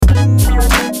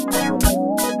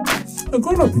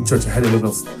Growing up in church, I had a lot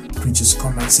of preachers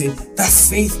come and say that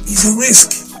faith is a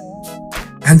risk.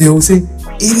 And they will say,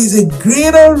 it is a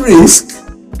greater risk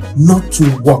not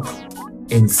to walk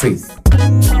in faith.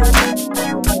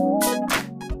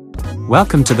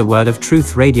 Welcome to the Word of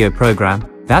Truth radio program.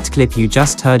 That clip you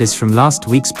just heard is from last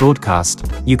week's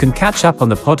broadcast. You can catch up on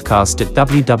the podcast at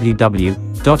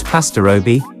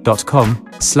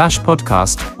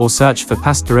www.pastorobi.com/podcast or search for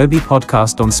Pastor Obi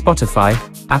Podcast on Spotify,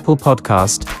 Apple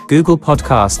Podcast, Google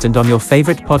Podcast, and on your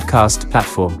favorite podcast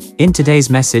platform. In today's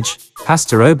message,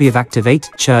 Pastor Obi of Activate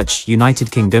Church, United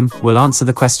Kingdom, will answer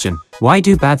the question, why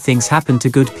do bad things happen to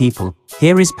good people?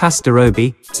 Here is Pastor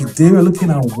Obi. Today we're looking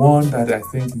at one that I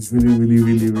think is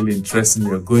really interesting.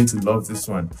 You're going to love this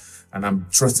one. And I'm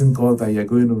trusting God that you're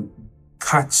going to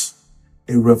catch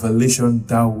a revelation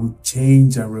that will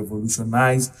change and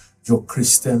revolutionize your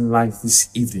Christian life this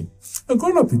evening. Now,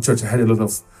 growing up in church, I had a lot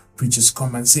of preachers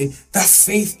come and say that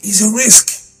faith is a risk.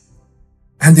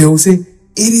 And they will say, it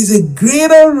is a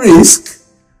greater risk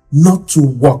not to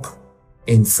walk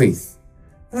in faith.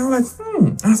 And I'm like,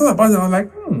 And I thought about it. I was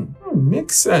like,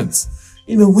 makes sense.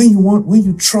 You know, when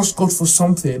you trust God for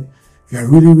something, you are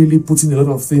really putting a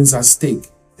lot of things at stake.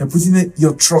 You're putting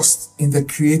your trust in the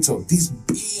Creator, this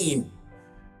being.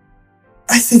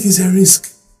 I think it's a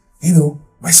risk. You know,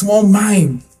 my small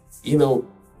mind,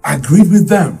 agreed with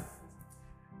them.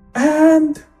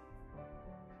 And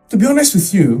to be honest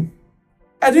with you,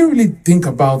 I didn't really think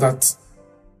about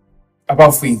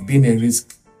faith being a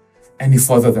risk any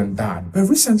further than that. But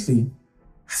recently,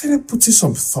 I started putting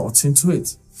some thoughts into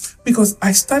it. Because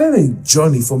I started a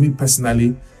journey for me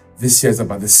personally. This year is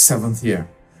about the 7th year.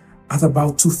 At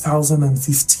about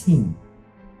 2015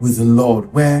 with the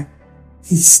Lord, where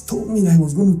He told me that He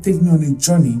was going to take me on a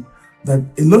journey that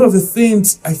a lot of the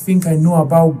things I think I know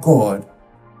about God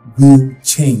will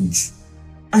change.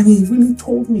 And He really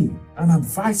told me and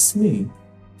advised me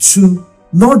to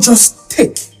not just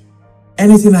take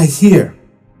anything I hear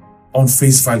on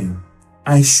face value.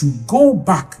 I should go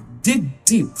back, dig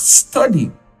deep,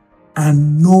 study,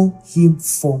 and know Him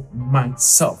for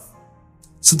myself.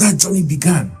 So that journey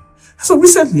began. So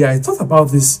recently I thought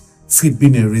about this faith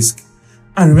being a risk.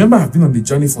 And remember, I've been on the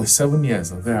journey for 7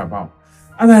 years or thereabout.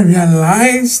 And I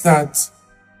realized that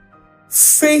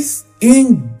faith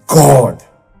in God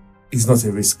is not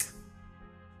a risk.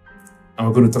 And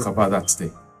we're going to talk about that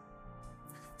today.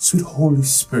 Sweet Holy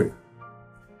Spirit,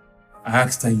 I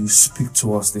ask that you speak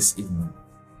to us this evening.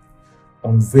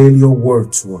 Unveil your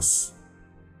word to us.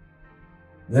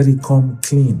 Let it come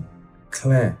clean,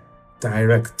 clear,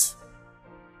 direct.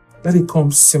 Let it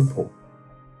come simple.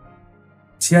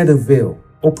 Tear the veil,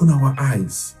 open our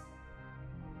eyes,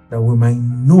 that we might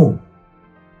know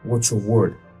what your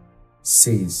word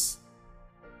says.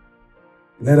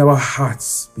 Let our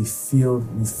hearts be filled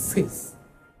with faith.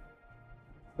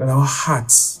 Let our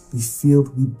hearts be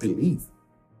filled with belief.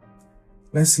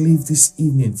 Let's leave this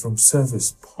evening from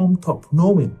service pumped up,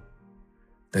 knowing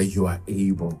that you are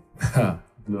able.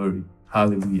 Glory.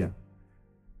 Hallelujah.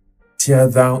 Tear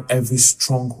down every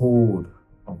stronghold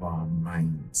of our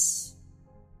minds.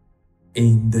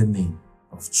 In the name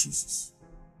of Jesus.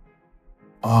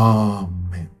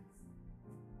 Amen.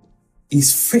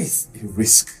 Is faith a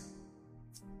risk?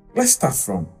 Let's start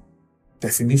from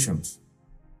definitions.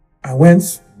 I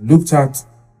looked at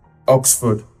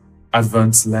Oxford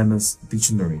Advanced Learners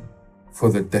Dictionary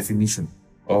for the definition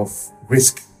of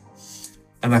risk.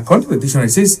 And according to the dictionary,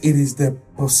 it says it is the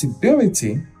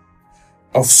possibility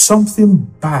of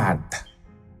something bad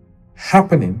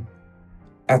happening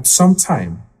at some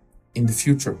time in the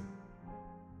future.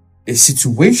 A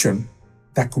situation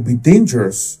that could be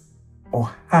dangerous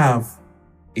or have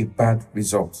a bad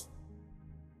result.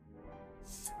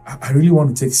 I really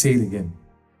want to say it again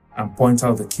and point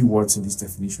out the key words in this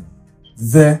definition.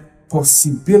 The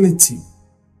possibility,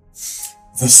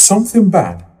 the something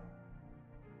bad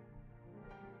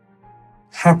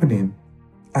happening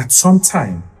at some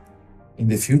time in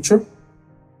the future.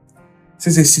 It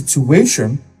says a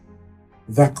situation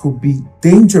that could be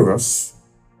dangerous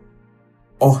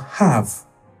or have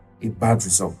a bad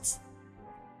result.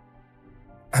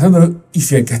 I don't know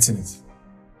if you're getting it,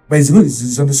 but it's good.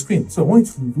 It's on the screen. So I want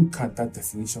you to look at that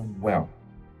definition well.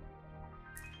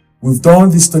 We've done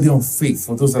this study on faith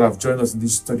for those that have joined us in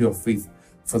this study of faith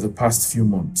for the past few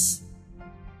months.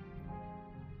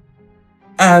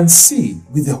 And see,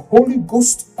 with the Holy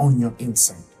Ghost on your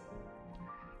inside,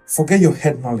 forget your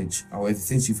head knowledge or the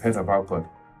things you've heard about God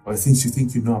or the things you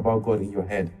think you know about God in your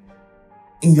head.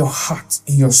 In your heart,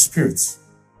 in your spirit,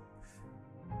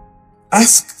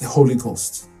 ask the Holy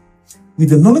Ghost,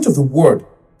 with the knowledge of the word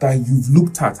that you've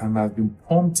looked at and has been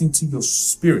pumped into your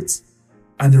spirit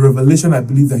and the revelation I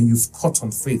believe that you've caught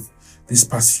on faith these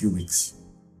past few weeks.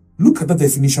 Look at the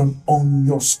definition on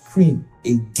your screen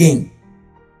again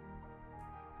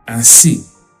and see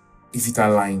if it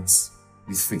aligns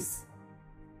with faith.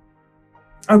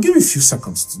 I'll give you a few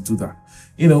seconds to do that.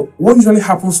 What usually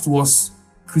happens to us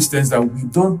Christians that we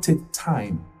don't take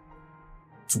time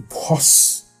to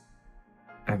pause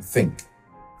and think.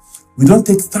 We don't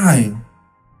take time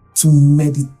to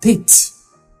meditate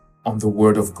on the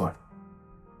Word of God.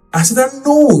 And Satan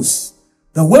knows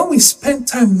that when we spend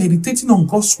time meditating on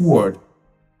God's Word,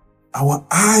 our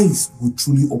eyes will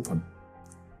truly open.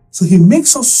 So he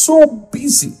makes us so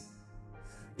busy.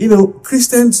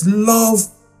 Christians love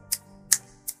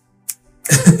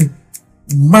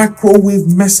microwave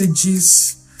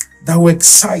messages that will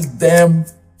excite them.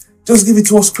 Just give it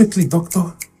to us quickly,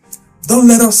 doctor. Don't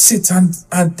let us sit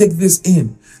and take this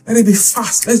in. Let it be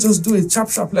fast. Let's just do it.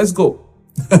 Sharp, let's go.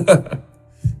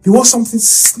 He wants something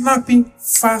snappy,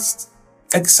 fast,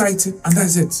 exciting, and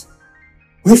that's it.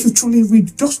 But if you truly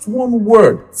read just one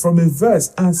word from a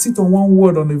verse and sit on one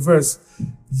word on a verse,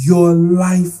 your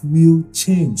life will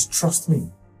change. Trust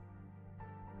me.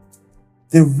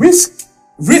 The risk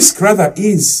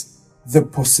is the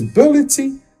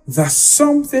possibility that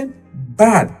something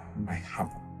bad might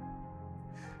happen.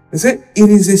 They say it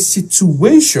is a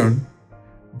situation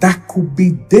that could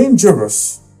be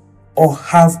dangerous or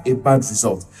have a bad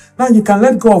result. Now you can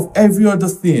let go of every other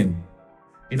thing.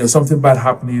 Something bad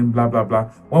happening, blah, blah, blah.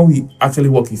 When we actually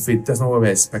walk in faith, that's not what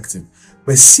we're expecting.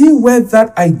 But see where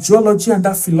that ideology and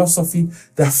that philosophy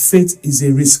that faith is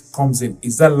a risk comes in.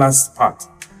 Is that last part,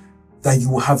 that you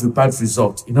will have a bad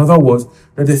result. In other words,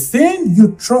 that the thing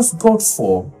you trust God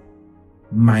for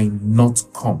might not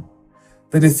come.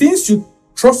 That the things you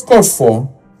trust God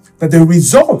for, that the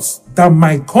results that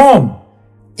might come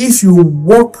if you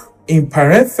walk in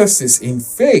parenthesis in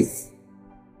faith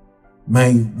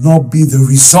might not be the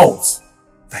result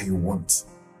that you want.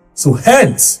 So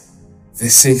hence, they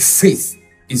say faith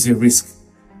is a risk.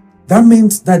 That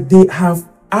means that they have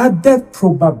added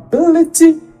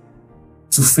probability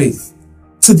to faith.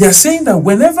 So they are saying that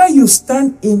whenever you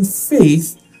stand in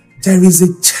faith, there is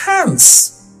a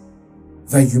chance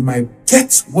that you might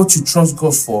get what you trust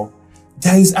God for.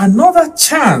 There is another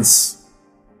chance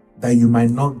that you might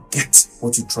not get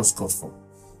what you trust God for.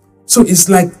 So it's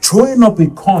like throwing up a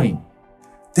coin.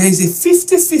 There is a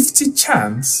 50-50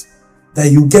 chance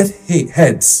that you get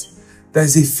heads. There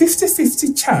is a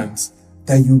 50-50 chance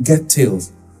that you get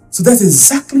tails. So that's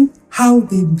exactly how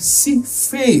they see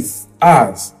faith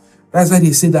as. That's why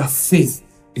they say that faith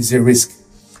is a risk.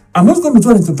 I'm not going to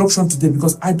do an introduction today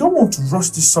because I don't want to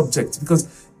rush this subject,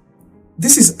 because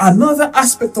this is another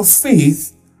aspect of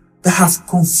faith that have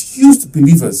confused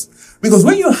believers. Because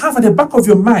when you have at the back of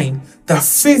your mind that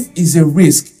faith is a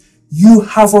risk, you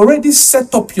have already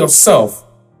set up yourself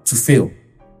to fail.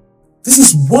 This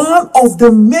is one of the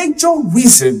major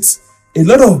reasons a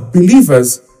lot of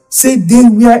believers say they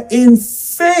were in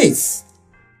faith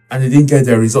and they didn't get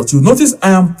their results. You notice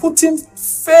I am putting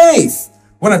faith,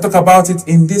 when I talk about it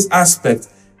in this aspect,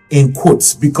 in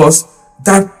quotes, because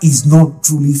that is not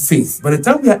truly faith. By the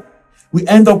time we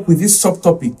end up with this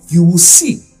subtopic, you will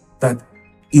see that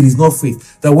it is not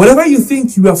faith. That whatever you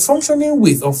think you are functioning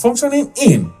with or functioning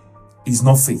in is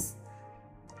not faith.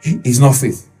 It's not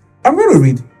faith. I'm going to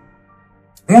read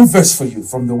one verse for you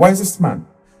from the wisest man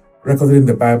recorded in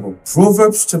the Bible,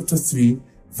 Proverbs chapter 3,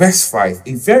 verse 5,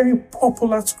 a very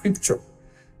popular scripture.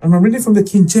 And I'm reading from the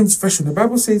King James Version. The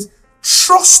Bible says,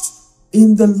 trust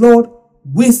in the Lord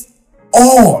with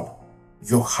all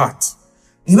your heart.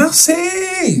 And that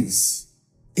says,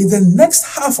 in the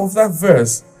next half of that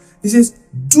verse, it says,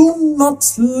 do not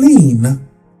lean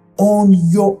on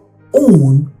your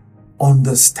own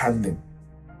understanding.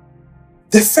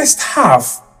 The first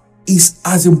half is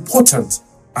as important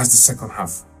as the second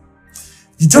half.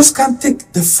 You just can't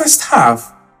take the first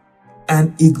half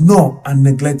and ignore and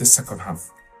neglect the second half.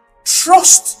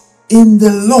 Trust in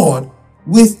the Lord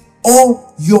with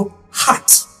all your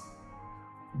heart.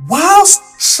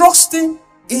 Whilst trusting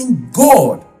in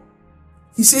God,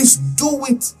 he says, do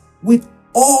it with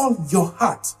all your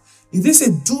heart. He didn't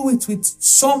say do it with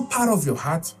some part of your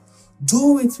heart.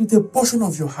 Do it with a portion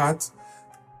of your heart.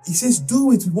 He says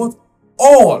do it with what?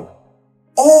 All.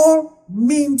 All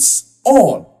means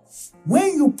all.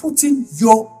 When you put in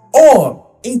your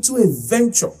all into a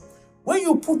venture, when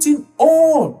you put in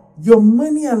all your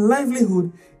money and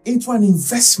livelihood into an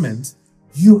investment,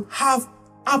 you have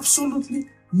absolutely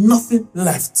nothing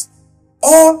left.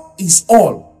 All is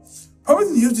all.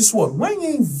 Probably use this word. When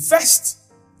you invest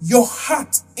your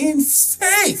heart in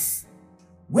faith,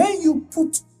 when you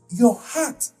put your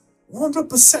heart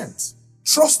 100%,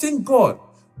 trusting God,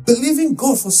 believing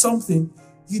God for something,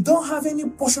 you don't have any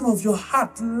portion of your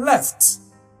heart left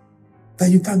that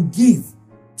you can give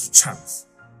to chance.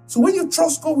 So when you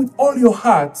trust God with all your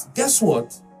heart, guess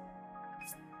what?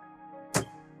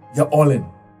 You're all in.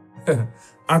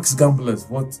 Ask gamblers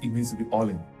what it means to be all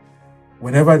in.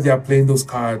 Whenever they are playing those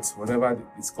cards, whatever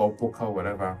it's called, poker or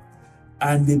whatever,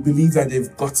 and they believe that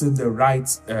they've gotten the right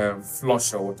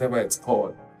flush or whatever it's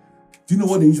called, do you know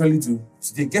what they usually do?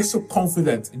 So they get so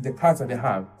confident in the cards that they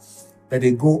have that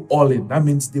they go all in. That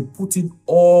means they put in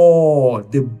all,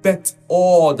 they bet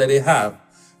all that they have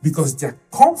because they're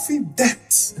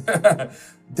confident that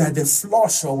the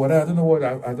flush or whatever, I don't know what,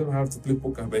 I don't know how to play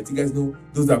poker, but you guys know,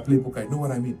 those that play poker, you know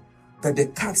what I mean. That the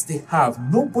cards they have,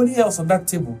 nobody else on that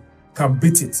table can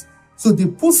beat it. So they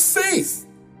put faith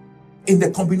in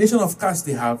the combination of cards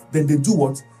they have, then they do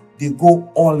what? They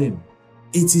go all in.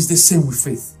 It is the same with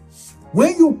faith.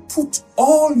 When you put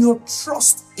all your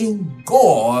trust in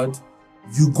God,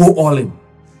 you go all in.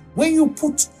 When you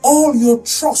put all your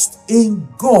trust in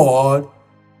God,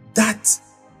 that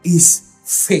is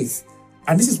faith.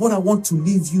 And this is what I want to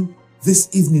leave you this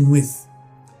evening with.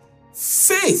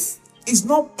 Faith is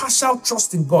not partial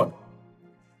trust in God.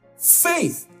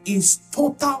 Faith is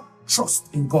total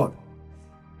trust in God.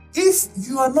 If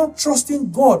you are not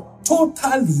trusting God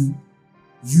totally,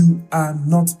 you are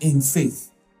not in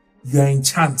faith. You are in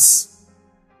chance.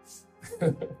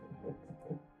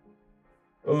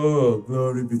 Oh,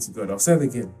 glory be to God. I'll say it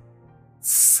again.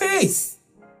 Faith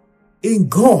in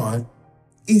God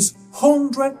is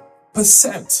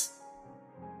 100%.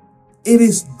 It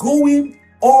is going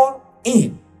all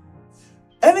in.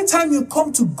 Anytime you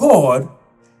come to God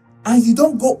and you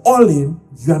don't go all in,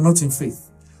 you are not in faith.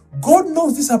 God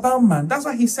knows this about man. That's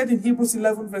why he said in Hebrews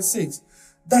 11 verse 6,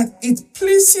 that it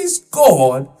pleases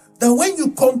God that when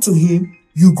you come to him,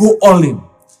 you go all in.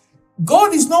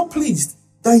 God is not pleased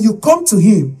that you come to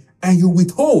him and you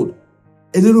withhold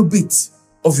a little bit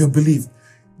of your belief.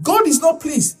 God is not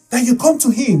pleased that you come to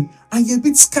him and you're a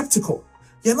bit skeptical.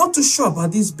 You're not too sure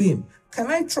about this being. Can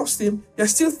I trust him? You're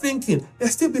still thinking. You're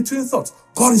still between thoughts.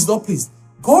 God is not pleased.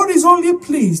 God is only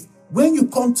pleased when you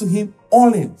come to him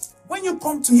all in. When you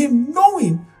come to him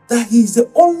knowing that he is the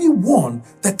only one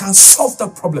that can solve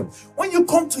that problem. When you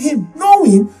come to him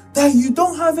knowing that you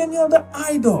don't have any other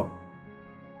idol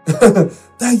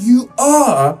that you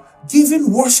are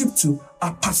giving worship to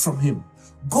apart from him.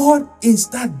 God is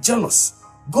that jealous.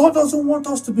 God doesn't want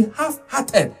us to be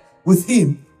half-hearted with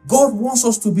him. God wants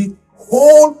us to be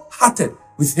wholehearted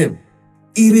with him.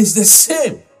 It is the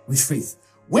same with faith.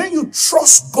 When you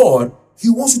trust God, he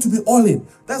wants you to be all in.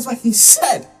 That's why he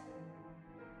said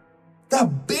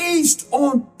that based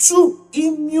on two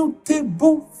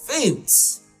immutable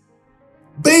things,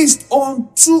 based on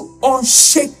two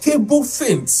unshakable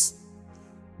things,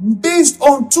 based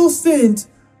on two things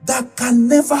that can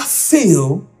never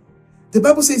fail, the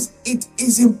Bible says it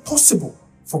is impossible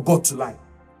for God to lie.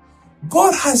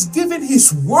 God has given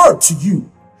his word to you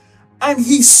and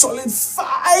he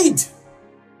solidified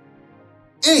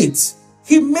it.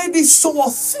 He made it so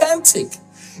authentic.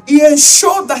 He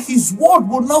ensured that his word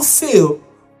would not fail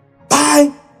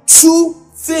by two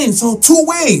things or two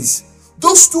ways.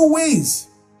 Those two ways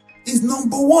is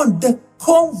number one, the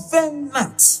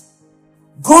covenant.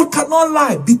 God cannot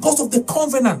lie because of the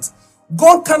covenant.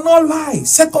 God cannot lie,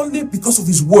 secondly, because of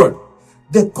his word.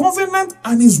 The covenant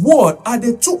and his word are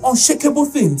the two unshakable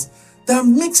things that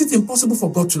makes it impossible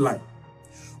for God to lie.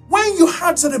 When you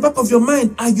have this at the back of your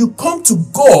mind and you come to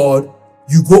God,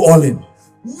 you go all in,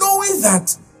 knowing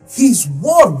that his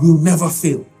word will never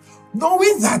fail,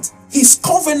 knowing that his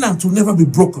covenant will never be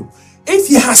broken. If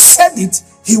he has said it,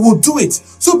 he will do it.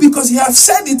 So because he has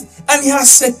said it and he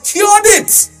has secured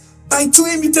it by two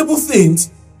immutable things,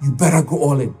 you better go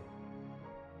all in.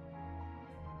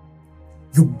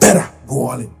 You better go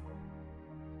all in.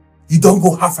 You don't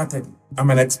go half-hearted. I'm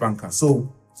an ex-banker,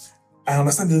 so I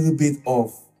understand a little bit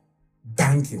of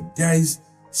banking. There is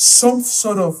some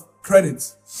sort of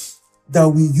credit that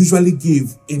we usually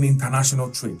give in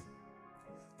international trade.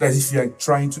 That if you are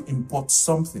trying to import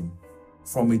something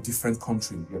from a different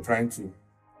country, you're trying to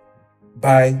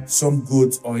buy some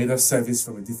goods or either service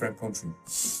from a different country,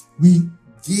 we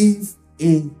give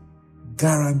a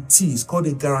guarantee. It's called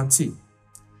a guarantee.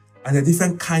 And there are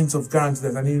different kinds of guarantees.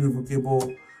 There's an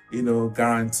irrevocable,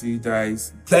 guarantee. There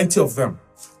is plenty of them.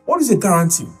 What is a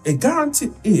guarantee? A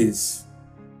guarantee is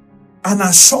an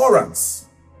assurance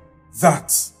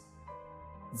that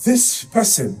this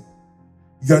person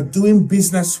you're doing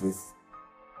business with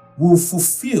will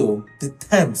fulfill the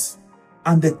terms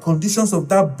and the conditions of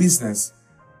that business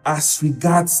as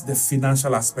regards the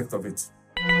financial aspect of it.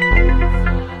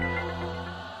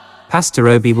 Pastor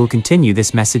Obi will continue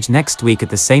this message next week at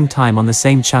the same time on the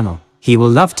same channel. He will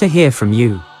love to hear from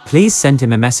you. Please send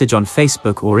him a message on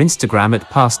Facebook or Instagram at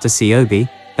Pastor COB,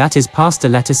 that is Pastor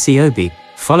letter COB.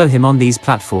 Follow him on these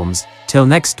platforms. Till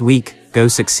next week, go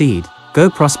succeed, go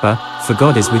prosper, for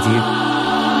God is with you.